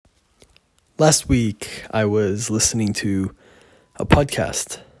Last week, I was listening to a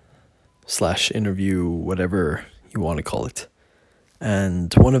podcast / interview, whatever you want to call it.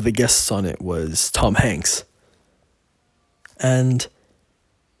 And one of the guests on it was Tom Hanks. And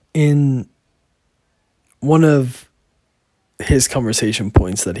in one of his conversation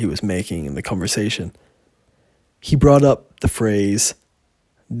points that he was making in the conversation, he brought up the phrase,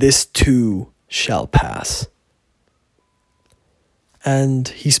 "This too shall pass." And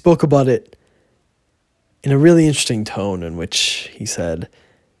he spoke about it in a really interesting tone in which he said,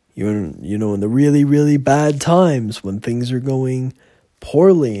 you know, in the really, really bad times when things are going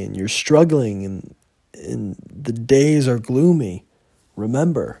poorly and you're struggling and the days are gloomy,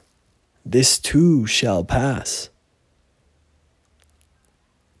 remember, this too shall pass.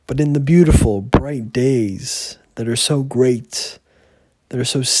 But in the beautiful, bright days that are so great, that are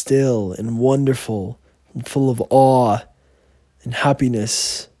so still and wonderful and full of awe and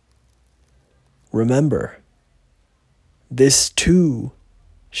happiness, remember, this too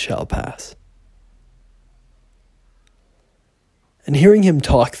shall pass. And hearing him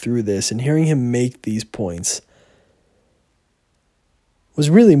talk through this and hearing him make these points was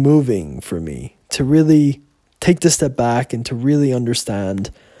really moving for me to really take the step back and to really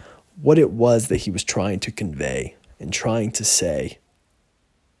understand what it was that he was trying to convey and trying to say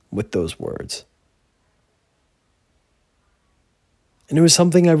with those words. And it was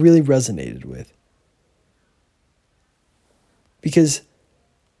something I really resonated with. Because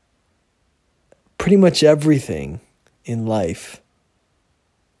pretty much everything in life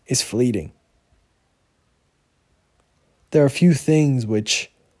is fleeting. There are few things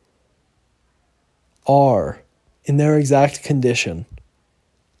which are, in their exact condition,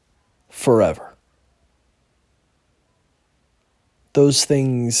 forever. Those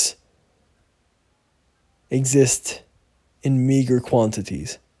things exist in meager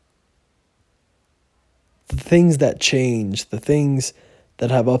quantities. The things that change, the things that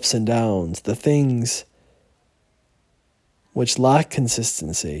have ups and downs, the things which lack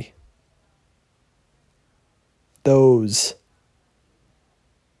consistency, those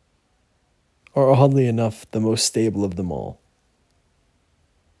are oddly enough the most stable of them all.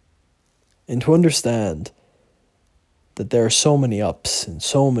 And to understand that there are so many ups and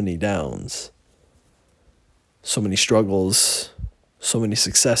so many downs, so many struggles, so many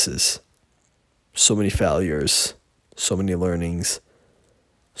successes, so many failures, so many learnings,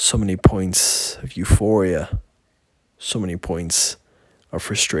 so many points of euphoria, so many points of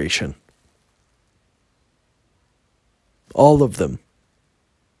frustration. All of them,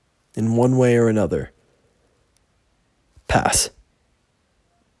 in one way or another, pass.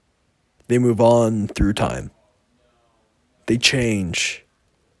 They move on through time. They change.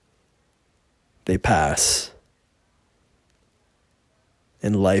 They pass.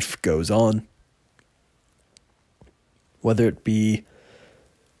 And life goes on. Whether it be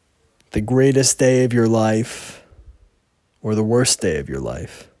the greatest day of your life or the worst day of your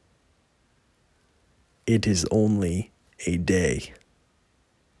life, it is only a day.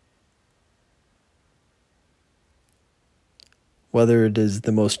 Whether it is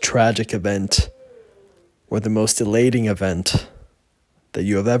the most tragic event or the most elating event that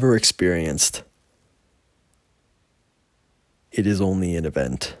you have ever experienced, it is only an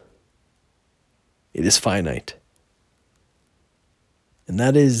event. It is finite. And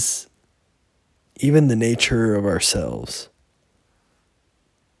that is even the nature of ourselves.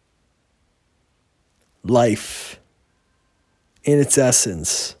 Life, in its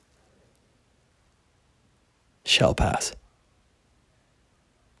essence, shall pass.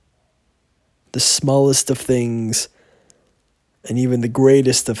 The smallest of things and even the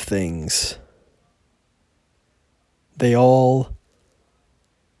greatest of things, they all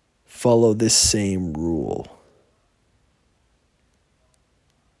follow this same rule.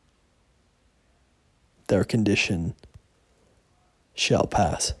 Their condition shall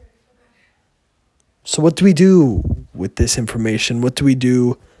pass. So what do we do with this information? What do we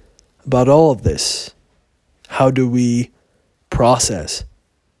do about all of this? How do we process?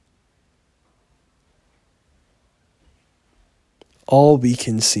 All we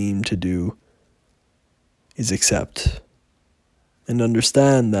can seem to do is accept and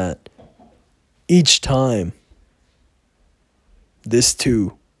understand that each time, this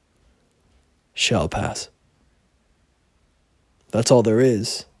too shall pass. That's all there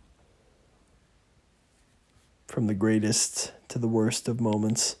is. From the greatest to the worst of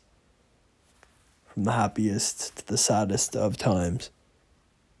moments, from the happiest to the saddest of times,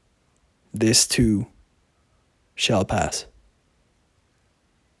 this too shall pass.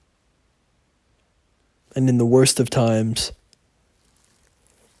 And in the worst of times,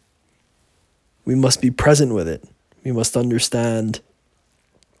 we must be present with it. We must understand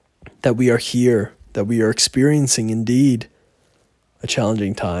that we are here, that we are experiencing indeed a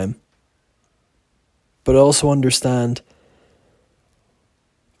challenging time, but also understand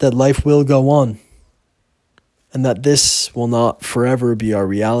that life will go on and that this will not forever be our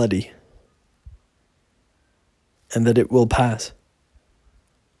reality and that it will pass.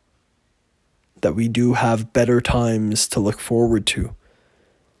 That we do have better times to look forward to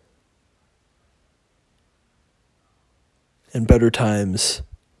and better times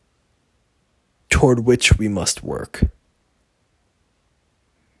toward which we must work.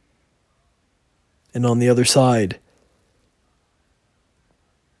 And on the other side,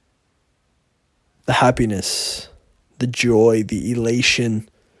 the happiness, the joy, the elation,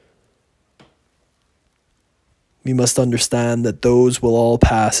 we must understand that those will all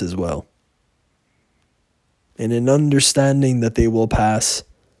pass as well. And in understanding that they will pass,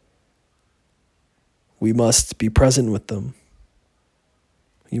 we must be present with them.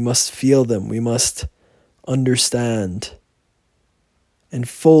 We must feel them. We must understand and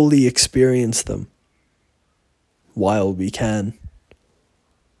fully experience them while we can,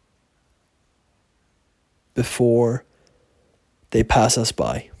 before they pass us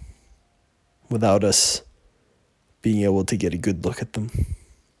by, without us being able to get a good look at them.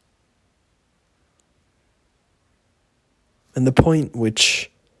 And the point which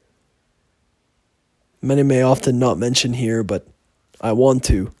many may often not mention here, but I want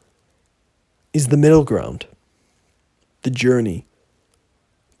to, is the middle ground, the journey,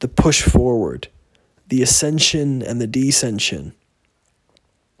 the push forward, the ascension and the descension,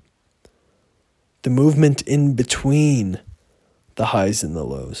 the movement in between the highs and the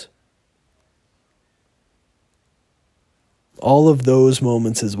lows. All of those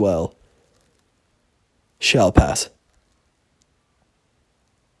moments as well shall pass.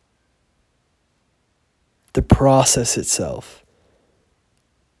 The process itself,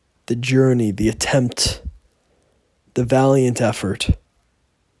 the journey, the attempt, the valiant effort,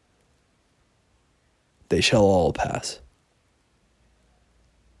 they shall all pass.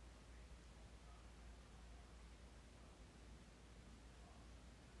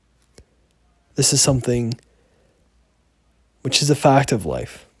 This is something which is a fact of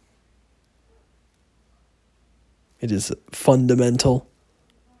life. It is fundamental.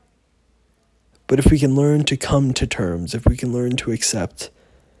 But if we can learn to come to terms, if we can learn to accept,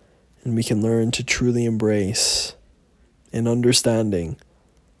 and we can learn to truly embrace an understanding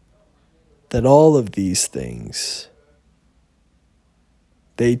that all of these things,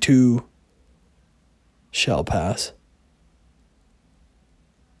 they too shall pass,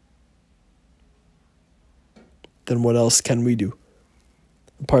 then what else can we do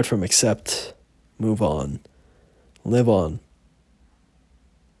apart from accept, move on, live on,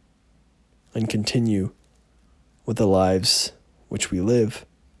 and continue with the lives which we live?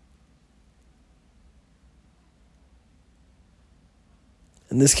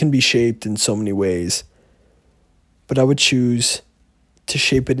 And this can be shaped in so many ways, but I would choose to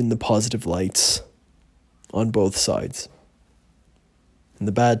shape it in the positive lights on both sides. In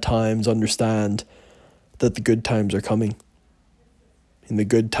the bad times, understand that the good times are coming. In the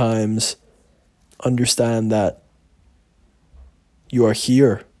good times, understand that you are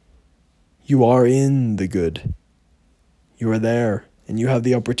here. You are in the good. You are there, and you have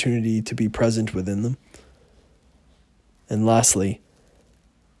the opportunity to be present within them. And lastly,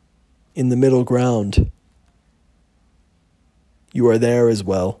 in the middle ground, you are there as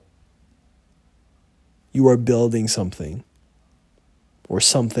well. You are building something, or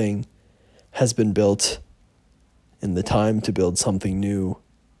something has been built, and the time to build something new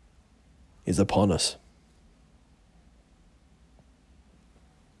is upon us.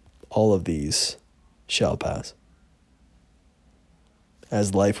 All of these shall pass,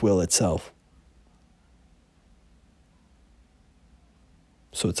 as life will itself.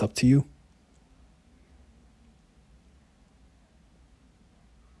 So it's up to you.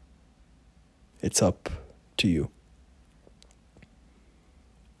 It's up to you.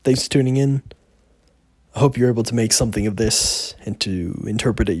 Thanks for tuning in. I hope you're able to make something of this and to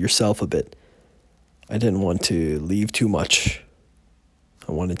interpret it yourself a bit. I didn't want to leave too much.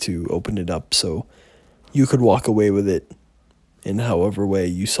 I wanted to open it up so you could walk away with it in however way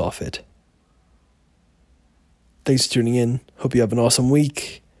you saw fit. Thanks for tuning in. Hope you have an awesome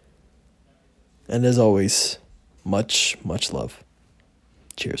week. And as always, much, much love.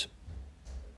 Cheers.